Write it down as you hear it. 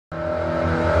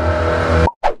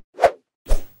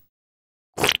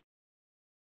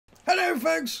Hello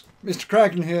folks, Mr.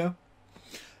 Kraken here.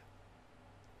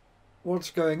 What's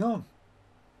going on?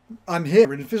 I'm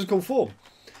here in physical form.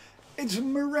 It's a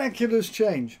miraculous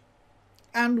change,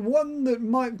 and one that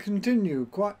might continue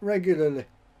quite regularly.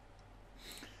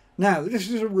 Now, this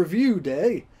is a review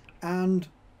day, and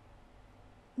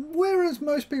whereas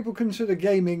most people consider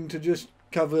gaming to just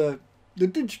cover the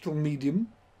digital medium,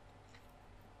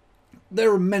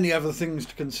 there are many other things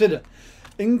to consider,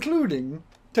 including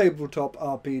tabletop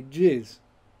RPGs.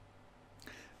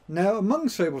 Now,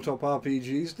 amongst tabletop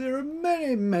RPGs, there are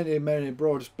many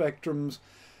broad spectrums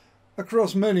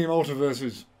across many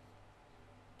multiverses.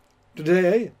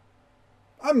 Today,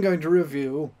 I'm going to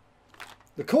review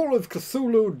the Call of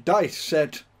Cthulhu dice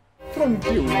set from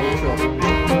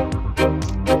Cthulu.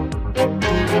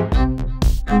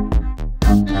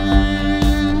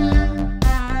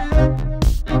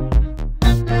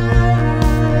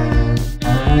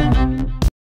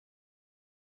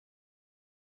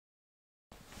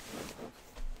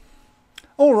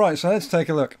 Alright, so let's take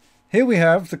a look. Here we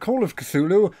have the Call of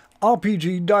Cthulhu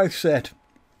RPG dice set.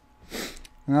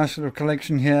 A nice little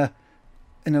collection here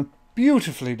in a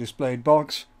beautifully displayed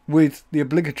box with the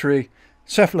obligatory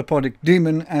cephalopodic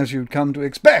demon as you'd come to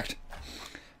expect.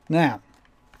 Now,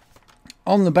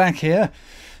 on the back here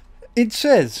it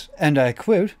says, and I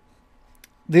quote,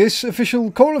 "This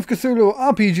official Call of Cthulhu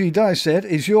RPG dice set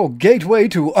is your gateway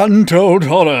to untold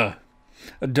horror.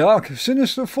 A dark,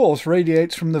 sinister force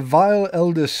radiates from the vile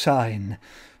Elder Sign,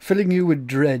 filling you with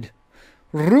dread.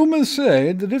 Rumours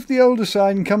say that if the Elder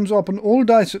Sign comes up on all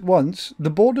dice at once,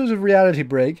 the borders of reality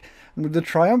break, and with the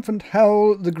triumphant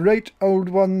howl, the great old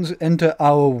ones enter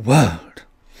our world,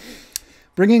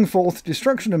 bringing forth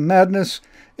destruction and madness.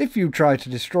 If you try to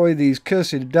destroy these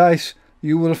cursed dice,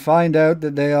 you will find out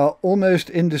that they are almost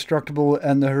indestructible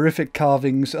and the horrific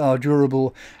carvings are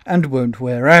durable and won't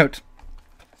wear out."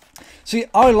 See,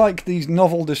 I like these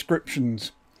novel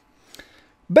descriptions.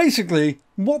 Basically,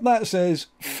 what that says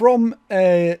from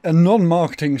a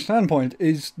non-marketing standpoint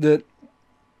is that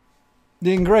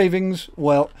the engravings,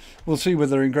 well, we'll see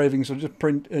whether engravings are just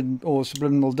print or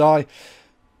subliminal dye,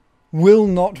 will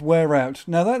not wear out.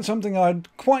 Now, that's something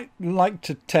I'd quite like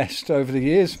to test over the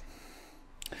years.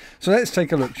 So let's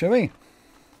take a look, shall we?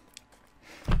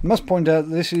 I must point out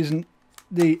that this isn't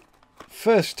the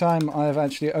first time I've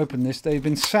actually opened this. They've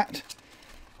been sat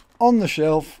on the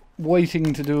shelf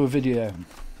waiting to do a video.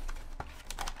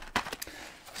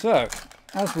 So,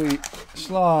 as we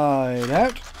slide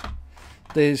out,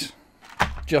 there's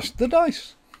just the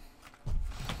dice.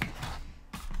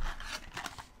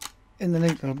 In the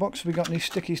neat little box, have we got any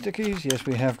sticky stickies? Yes,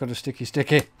 we have got a sticky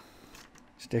sticky.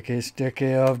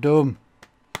 Sticky of doom.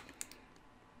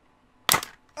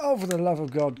 Oh, for the love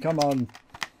of God, come on.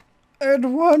 It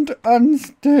won't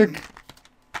unstick.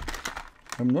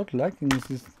 I'm not liking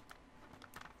this.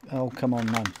 Oh, come on,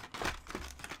 man.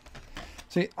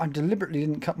 See, I deliberately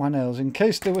didn't cut my nails in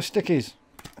case there were stickies.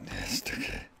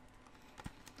 Sticky.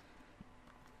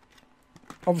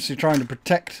 Obviously trying to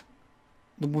protect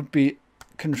the would-be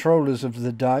controllers of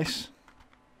the dice.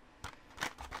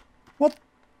 What?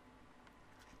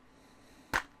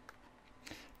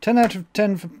 10 out of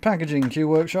 10 for packaging, Q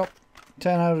Workshop.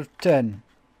 10 out of 10.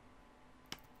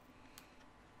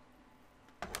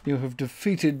 You have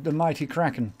defeated the mighty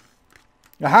Kraken.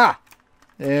 Aha!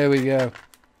 There we go.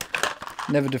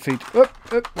 Never defeat. Oop,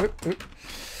 oop, oop, oop.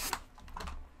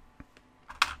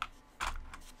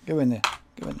 Go in there.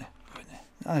 Go in there. Go in there.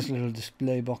 Nice little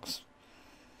display box.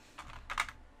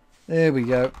 There we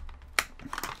go.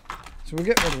 So we'll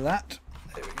get rid of that.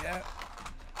 There we go.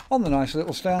 On the nice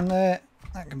little stand there.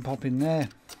 That can pop in there.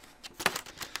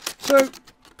 So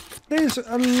there's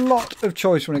a lot of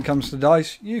choice when it comes to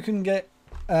dice. You can get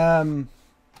a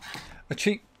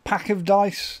cheap pack of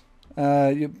dice,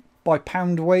 you buy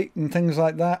pound weight and things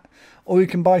like that, or you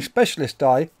can buy specialist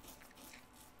die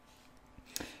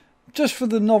just for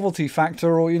the novelty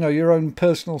factor, or your own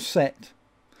personal set.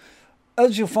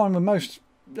 As you'll find with most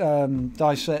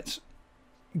dice sets,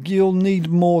 you'll need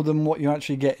more than what you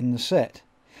actually get in the set.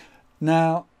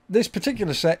 Now, this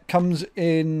particular set comes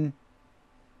in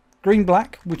green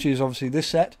black, which is obviously this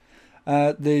set.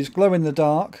 There's glow in the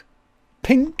dark,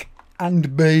 pink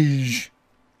and beige.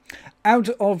 Out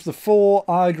of the four,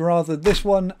 I'd rather this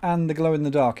one and the glow in the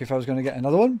dark if I was going to get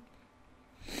another one.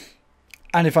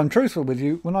 And if I'm truthful with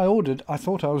you, when I ordered, I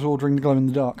thought I was ordering the glow in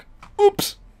the dark.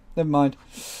 Oops! Never mind.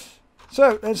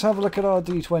 So, let's have a look at our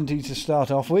D20 to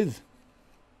start off with.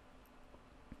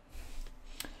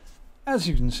 As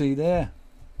you can see there,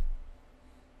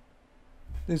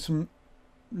 there's some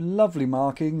lovely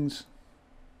markings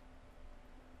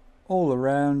all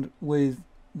around with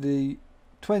the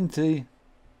 20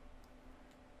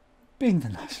 being the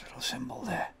nice little symbol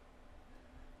there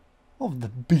of the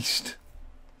beast.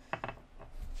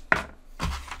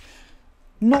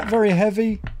 Not very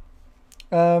heavy,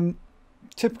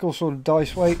 typical sort of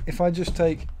dice weight. If I just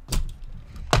take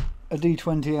a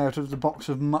D20 out of the box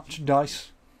of much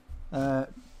dice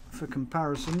for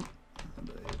comparison.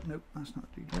 Nope, that's not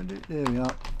D20. There we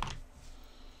are.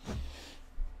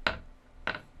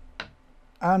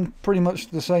 And pretty much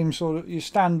the same sort of your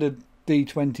standard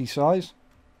D20 size.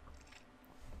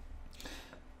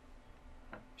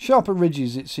 Sharper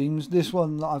ridges, it seems. This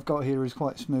one that I've got here is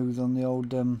quite smooth on the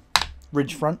old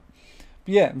ridge front.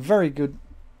 But yeah, very good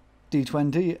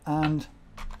D20, and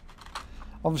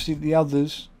obviously the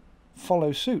others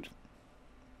follow suit.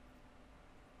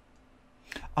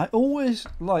 I always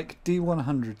like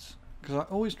D100s because I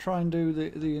always try and do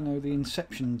the you know, the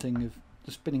inception thing of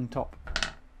the spinning top,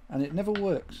 and it never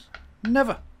works.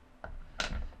 Never.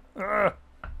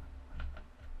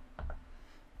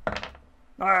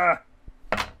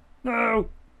 No.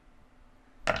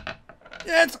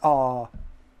 Yes. Ah.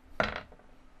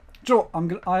 So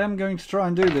I am going to try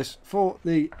and do this for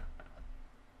the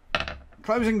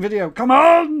closing video. Come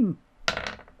on!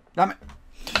 Damn it.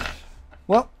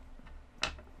 Well,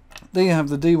 there you have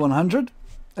the D100.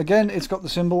 Again, it's got the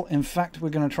symbol. In fact, we're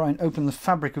going to try and open the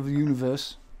fabric of the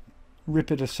universe,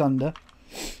 rip it asunder,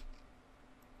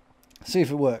 see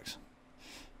if it works.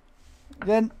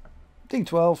 Again,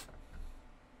 D12.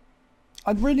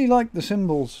 I'd really like the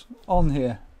symbols on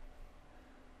here.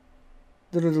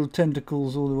 The little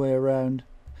tentacles all the way around.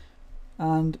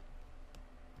 And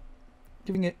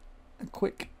giving it a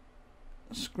quick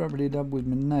scrubbly-dub with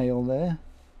my nail there.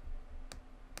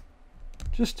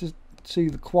 Just to see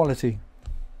the quality.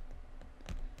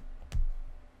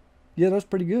 Yeah, that's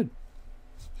pretty good.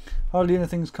 Hardly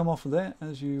anything's come off of there,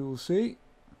 as you will see.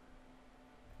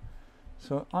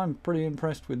 So I'm pretty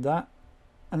impressed with that.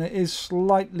 And it is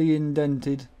slightly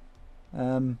indented.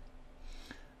 And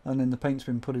then the paint's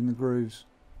been put in the grooves.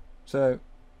 So,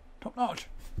 top notch.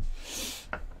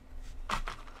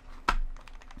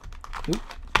 Oop.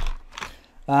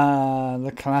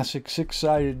 The classic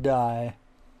six-sided die.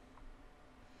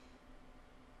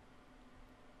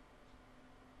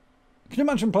 Can you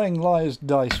imagine playing liar's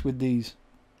dice with these?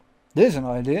 There's an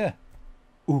idea.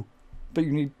 Ooh, but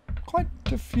you need quite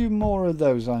a few more of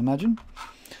those, I imagine.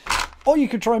 Or you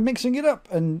could try mixing it up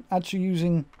and actually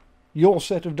using your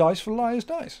set of dice for liar's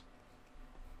dice.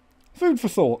 Food for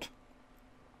thought.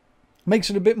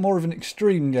 Makes it a bit more of an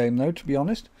extreme game, though, to be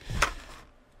honest.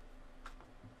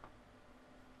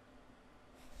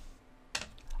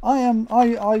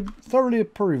 I thoroughly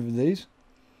approve of these.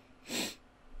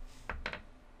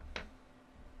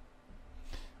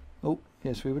 Oh,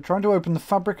 yes, we were trying to open the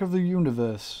fabric of the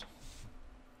universe.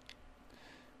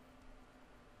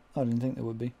 I didn't think there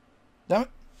would be. Damn it.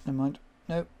 Never mind.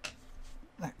 No.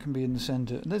 That can be in the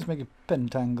centre. Let's make a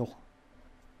pentangle.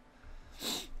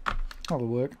 That'll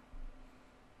work.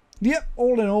 Yep,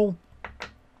 all in all,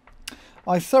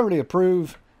 I thoroughly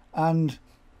approve, and...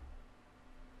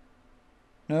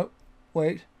 No,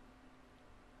 wait.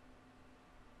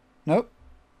 No.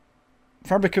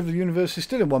 Fabric of the universe is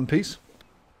still in one piece.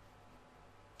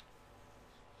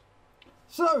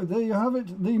 So, there you have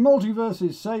it. The multiverse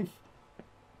is safe.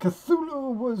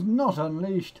 Cthulhu was not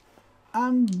unleashed.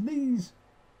 And these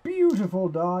beautiful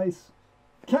dice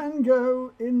can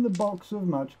go in the box of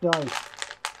much dice.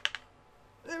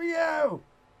 There we go.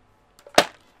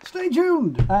 Stay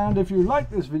tuned. And if you like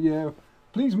this video,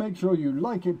 please make sure you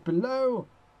like it below.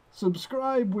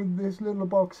 Subscribe with this little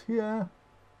box here.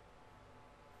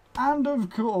 And of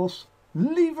course,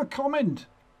 leave a comment.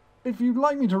 If you'd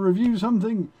like me to review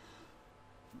something,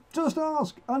 just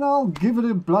ask and I'll give it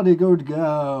a bloody good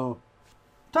go.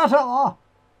 Ta-ta!